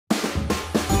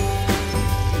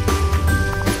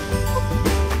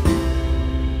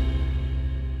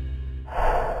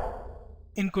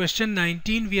In question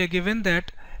 19 we are given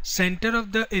that center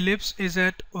of the ellipse is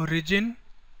at origin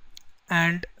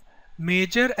and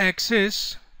major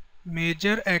axis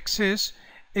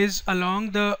is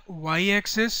along the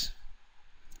y-axis.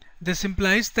 This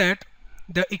implies that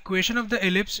the equation of the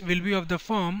ellipse will be of the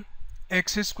form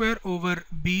x square over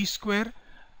b square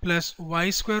plus y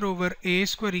square over a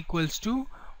square equals to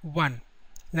 1.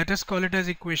 Let us call it as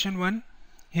equation 1.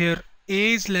 Here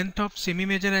a is length of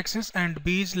semi-major axis and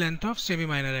b is length of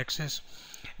semi-minor axis.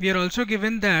 We are also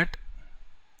given that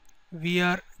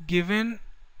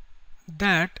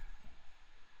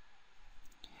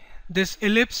this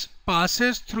ellipse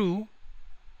passes through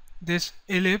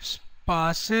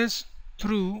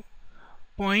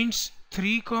points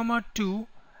 3, 2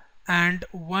 and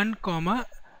 1,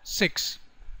 6.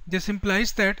 This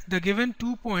implies that the given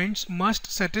 2 points must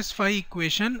satisfy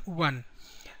equation 1.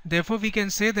 Therefore we can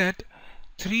say that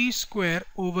 3 square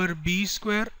over b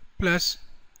square plus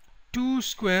 2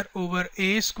 square over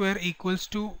a square equals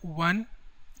to 1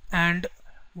 and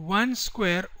 1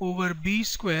 square over b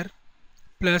square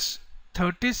plus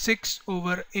 36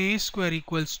 over a square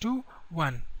equals to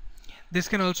 1. This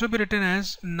can also be written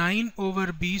as 9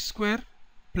 over b square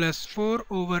plus 4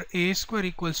 over a square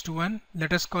equals to 1.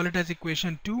 Let us call it as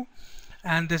equation 2,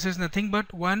 and this is nothing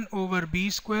but 1 over b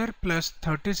square plus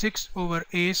 36 over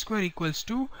a square equals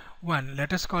to 1.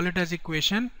 Let us call it as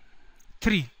equation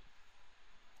 3.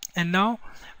 And now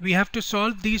we have to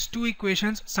solve these two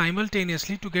equations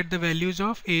simultaneously to get the values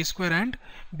of a square and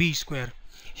b square.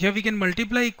 Here we can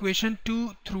multiply equation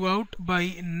 2 throughout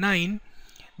by 9.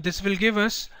 This will give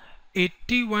us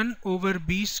 81 over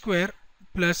b square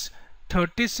plus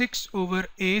 36 over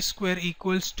a square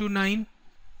equals to 9.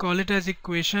 Call it as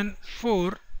equation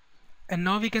 4. And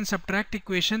now we can subtract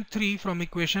equation 3 from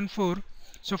equation 4.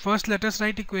 So first let us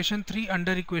write equation 3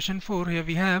 under equation 4. Here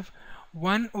we have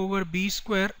 1 over b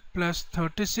square plus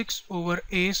 36 over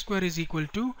a square is equal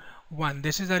to 1.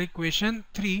 This is our equation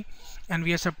 3, and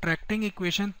we are subtracting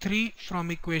equation 3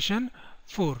 from equation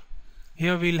 4.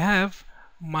 Here we'll have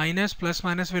minus, plus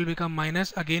minus will become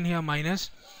minus, again here minus.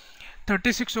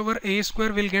 36 over a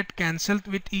square will get cancelled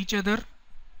with each other.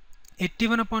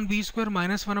 81 upon b square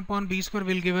minus 1 upon b square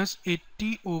will give us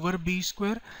 80 over b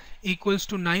square equals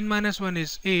to 9 minus 1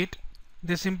 is 8.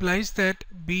 This implies that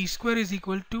b square is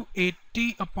equal to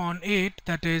 80 upon 8,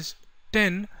 that is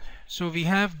 10. So we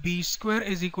have b square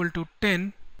is equal to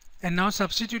 10. And now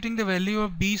substituting the value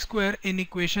of b square in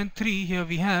equation 3, here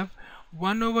we have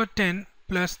 1 over 10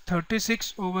 plus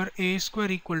 36 over a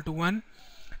square equal to 1.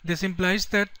 This implies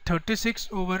that 36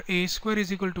 over a square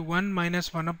is equal to 1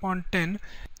 minus 1 upon 10.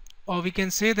 Or we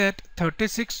can say that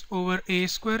 36 over a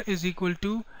square is equal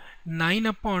to 9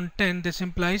 upon 10. This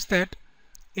implies that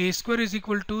a square is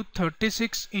equal to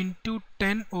 36 into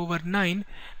 10 over 9.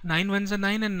 9 ones are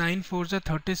 9 and 9 fours are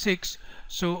 36.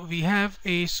 So we have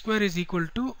a square is equal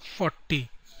to 40.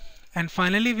 And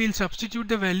finally we'll substitute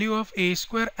the value of a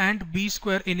square and b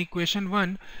square in equation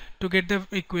 1 to get the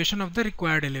equation of the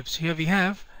required ellipse. Here we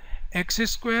have x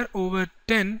square over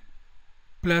 10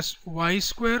 plus y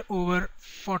square over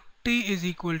 40 is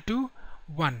equal to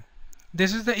 1.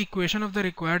 This is the equation of the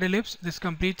required ellipse. This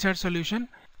completes our solution.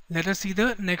 Let us see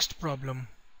the next problem.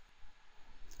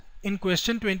 In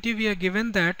question 20 we are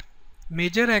given that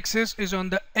major axis is on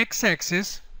the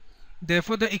x-axis.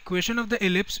 Therefore the equation of the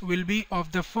ellipse will be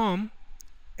of the form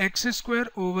x square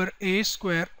over a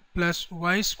square plus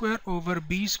y square over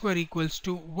b square equals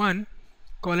to 1.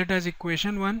 Call it as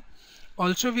equation 1.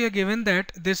 Also we are given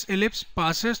that this ellipse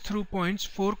passes through points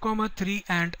 4, 3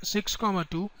 and 6,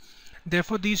 2.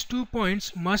 Therefore these 2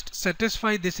 points must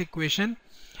satisfy this equation.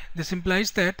 This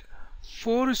implies that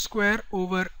 4 square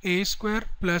over a square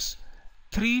plus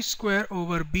 3 square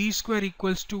over b square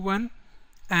equals to 1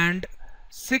 and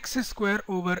 6 square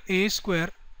over a square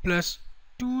plus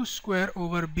 2 square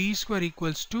over b square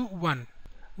equals to 1.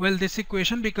 Well, this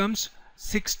equation becomes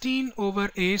 16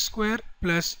 over a square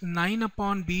plus 9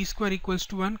 upon b square equals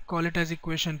to 1. Call it as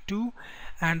equation 2.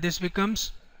 And this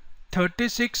becomes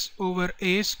 36 over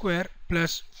a square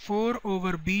plus 4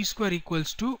 over b square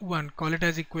equals to 1. Call it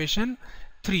as equation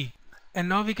 3. And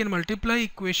now we can multiply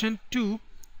equation 2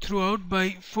 throughout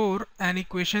by 4 and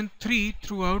equation 3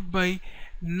 throughout by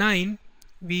 9.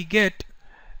 We get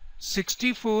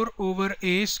 64 over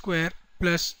a square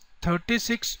plus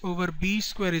 36 over b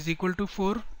square is equal to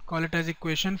 4. Call it as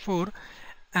equation 4.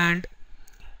 And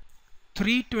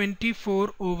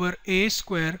 324 over a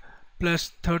square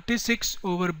plus 36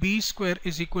 over b square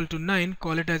is equal to 9.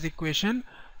 Call it as equation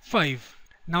 5.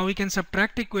 Now we can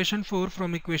subtract equation 4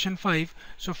 from equation 5.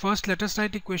 So first let us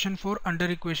write equation 4 under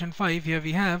equation 5. Here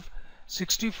we have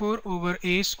 64 over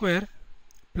a square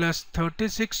plus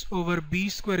 36 over b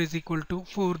square is equal to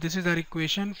 4. This is our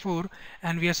equation 4,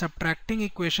 and we are subtracting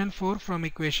equation 4 from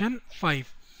equation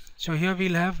 5. So here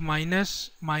we'll have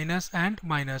minus, minus and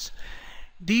minus.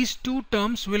 These two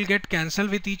terms will get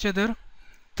cancelled with each other.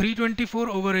 324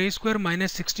 over a square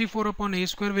minus 64 upon a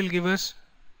square will give us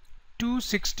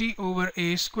 260 over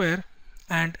a square,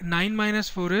 and 9 minus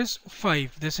 4 is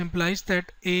 5. This implies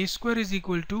that a square is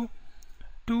equal to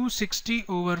 260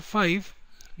 over 5.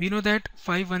 We know that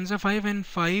 5 ones are 5 and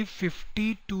 5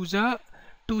 52s are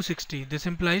 260. This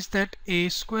implies that a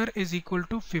square is equal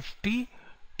to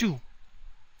 52.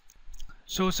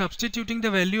 So substituting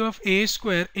the value of a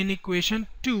square in equation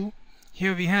 2,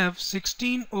 here we have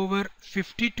 16 over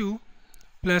 52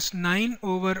 plus 9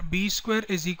 over b square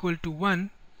is equal to 1.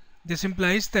 This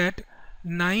implies that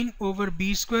 9 over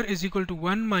b square is equal to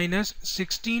 1 minus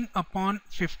 16 upon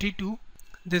 52.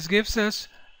 This gives us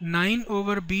 9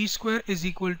 over b square is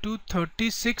equal to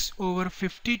 36 over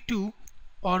 52,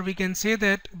 or we can say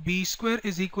that b square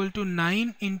is equal to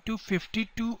 9 into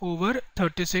 52 over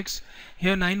 36.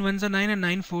 Here 9 ones are 9 and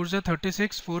 9 fours are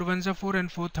 36, 4 ones are 4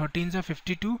 and 4 13s are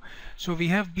 52. So we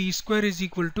have b square is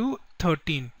equal to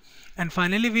 13. And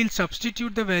finally we'll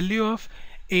substitute the value of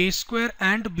a square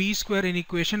and b square in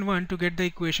equation 1 to get the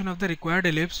equation of the required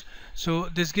ellipse. So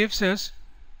this gives us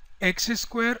x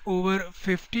square over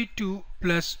 52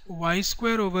 plus y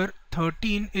square over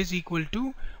 13 is equal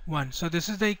to 1. So this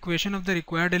is the equation of the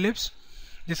required ellipse.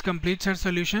 This completes our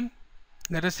solution.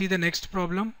 Let us see the next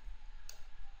problem.